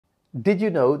Did you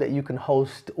know that you can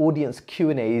host audience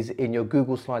Q&As in your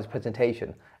Google Slides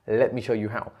presentation? Let me show you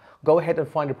how. Go ahead and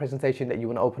find a presentation that you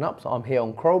want to open up. So I'm here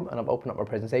on Chrome and I've opened up my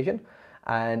presentation.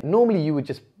 And normally you would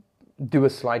just do a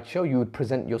slideshow. You would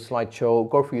present your slideshow,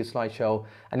 go through your slideshow,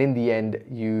 and in the end,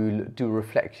 you'll do a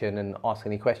reflection and ask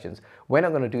any questions. We're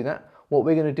not going to do that. What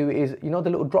we're going to do is, you know the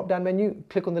little drop-down menu?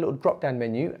 Click on the little drop-down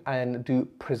menu and do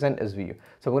Presenters View.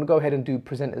 So I'm going to go ahead and do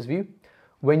Presenters View.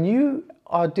 When you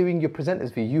are doing your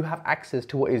Presenters View, you have access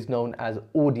to what is known as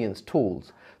Audience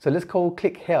Tools. So let's go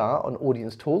click here on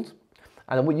Audience Tools.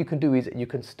 And then what you can do is you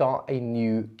can start a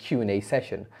new Q&A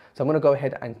session. So I'm going to go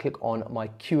ahead and click on my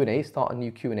Q&A, start a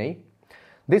new Q&A.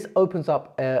 This opens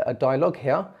up a dialog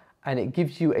here and it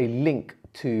gives you a link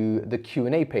to the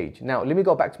Q&A page. Now, let me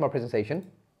go back to my presentation.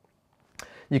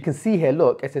 You can see here,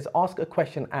 look, it says ask a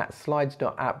question at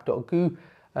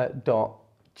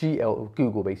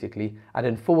slides.app.goo.Google basically, and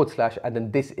then /, and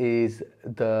then this is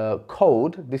the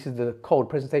code,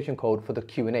 presentation code for the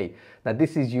Q&A. Now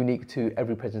this is unique to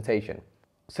every presentation.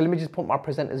 So let me just put my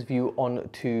presenter's view on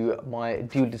to my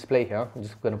dual display here. I'm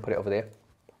just going to put it over there.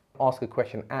 Ask a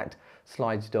question at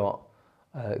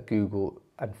slides.google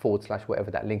and / whatever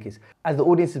that link is. As the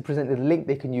audience is presented the link,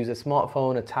 they can use a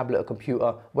smartphone, a tablet, a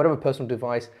computer, whatever personal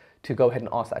device to go ahead and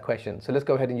ask that question. So let's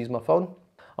go ahead and use my phone.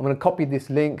 I'm going to copy this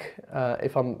link.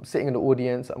 If I'm sitting in the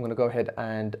audience, I'm going to go ahead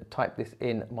and type this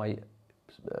in my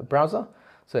browser.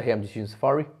 So here I'm just using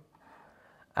Safari.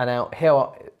 And now here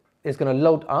it's going to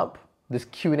load up this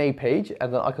Q&A page,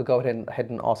 and then I could go ahead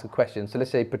and ask a question. So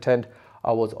let's say pretend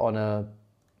I was on a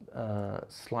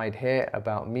slide here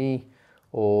about me,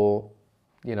 or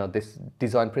you know, this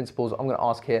design principles. I'm going to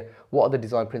ask here, what are the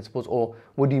design principles, or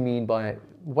what do you mean by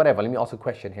whatever? Let me ask a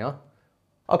question here.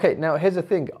 Okay, now here's the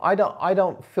thing. I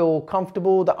don't feel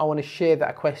comfortable that I want to share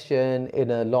that question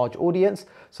in a large audience.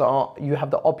 So you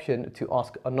have the option to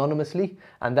ask anonymously,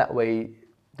 and that way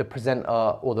the presenter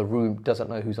or the room doesn't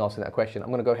know who's asking that question. I'm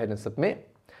going to go ahead and submit.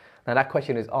 Now that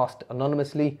question is asked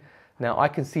anonymously. Now I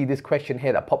can see this question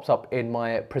here that pops up in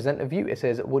my presenter view. It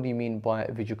says, what do you mean by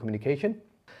visual communication?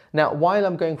 Now, while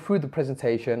I'm going through the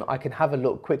presentation, I can have a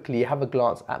look quickly, have a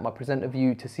glance at my presenter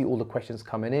view to see all the questions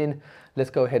coming in. Let's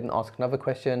go ahead and ask another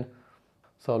question.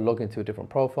 So I'll log into a different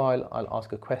profile. I'll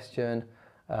ask a question,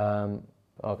 okay,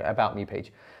 about me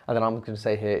page. And then I'm going to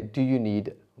say here,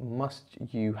 must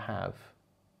you have?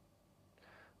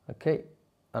 Okay,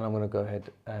 and I'm going to go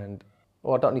ahead and,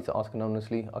 I don't need to ask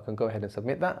anonymously. I can go ahead and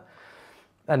submit that.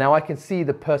 And now I can see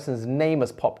the person's name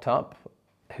has popped up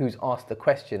who's asked the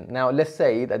question. Now let's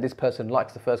say that this person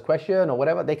likes the first question or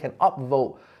whatever, they can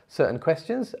upvote certain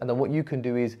questions, and then what you can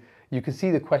do is you can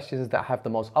see the questions that have the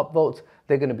most upvotes.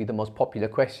 They're going to be the most popular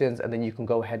questions, and then you can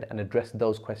go ahead and address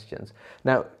those questions.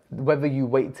 Now whether you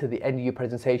wait to the end of your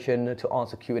presentation to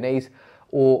answer Q&As,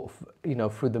 or you know,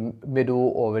 through the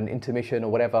middle or an intermission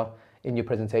or whatever in your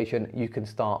presentation, you can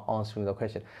start answering the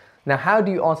question. Now how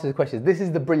do you answer the questions? This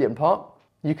is the brilliant part.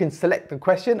 You can select the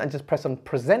question and just press on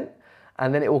present,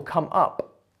 and then it will come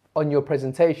up on your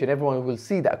presentation. Everyone will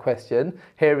see that question.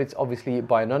 Here it's obviously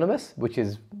by anonymous, which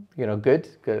is, you know, good,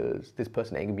 because this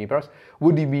person ain't gonna be embarrassed.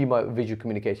 What do you mean by visual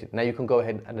communication? Now you can go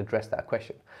ahead and address that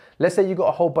question. Let's say you got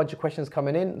a whole bunch of questions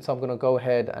coming in. So I'm gonna go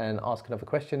ahead and ask another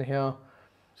question here.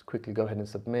 Just quickly go ahead and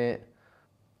submit.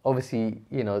 Obviously,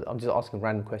 you know, I'm just asking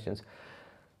random questions.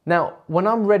 Now, when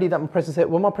I'm ready that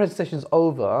when my presentation's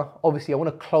over, obviously I want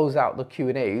to close out the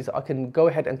Q&As. I can go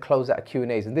ahead and close out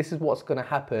Q&As, and this is what's going to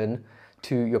happen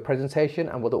to your presentation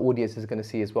and what the audience is going to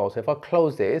see as well. So if I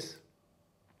close this,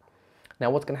 now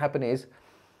what's going to happen is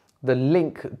the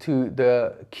link to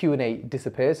the Q&A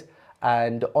disappears,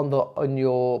 and on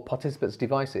your participants'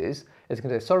 devices, it's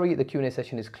going to say, sorry, the Q&A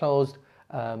session is closed.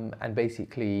 And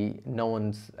basically no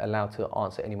one's allowed to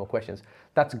answer any more questions.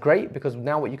 That's great, because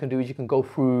now what you can do is you can go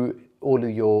through all of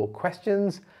your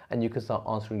questions and you can start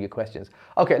answering your questions.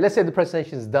 Okay, let's say the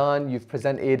presentation is done, you've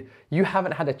presented, you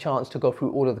haven't had a chance to go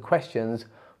through all of the questions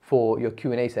for your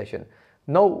Q&A session.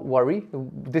 No worry,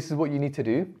 this is what you need to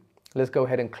do. Let's go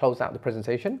ahead and close out the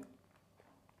presentation.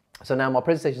 So now my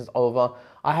presentation is over.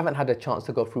 I haven't had a chance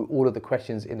to go through all of the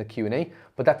questions in the Q&A,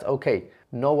 but that's okay.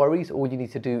 No worries. All you need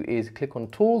to do is click on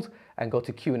Tools and go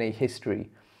to Q&A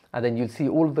History. And then you'll see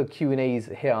all of the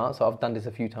Q&As here. So I've done this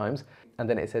a few times. And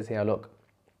then it says here, look,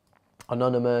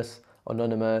 anonymous,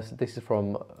 this is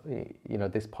from, you know,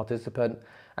 this participant.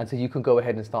 And so you can go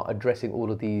ahead and start addressing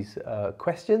all of these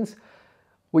questions.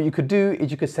 What you could do is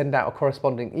you could send out a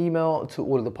corresponding email to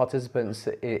all of the participants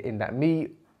in that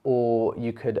meet, or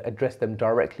you could address them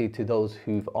directly to those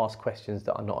who've asked questions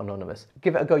that are not anonymous.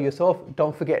 Give it a go yourself.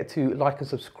 Don't forget to like and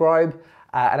subscribe.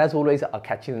 And as always, I'll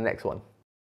catch you in the next one.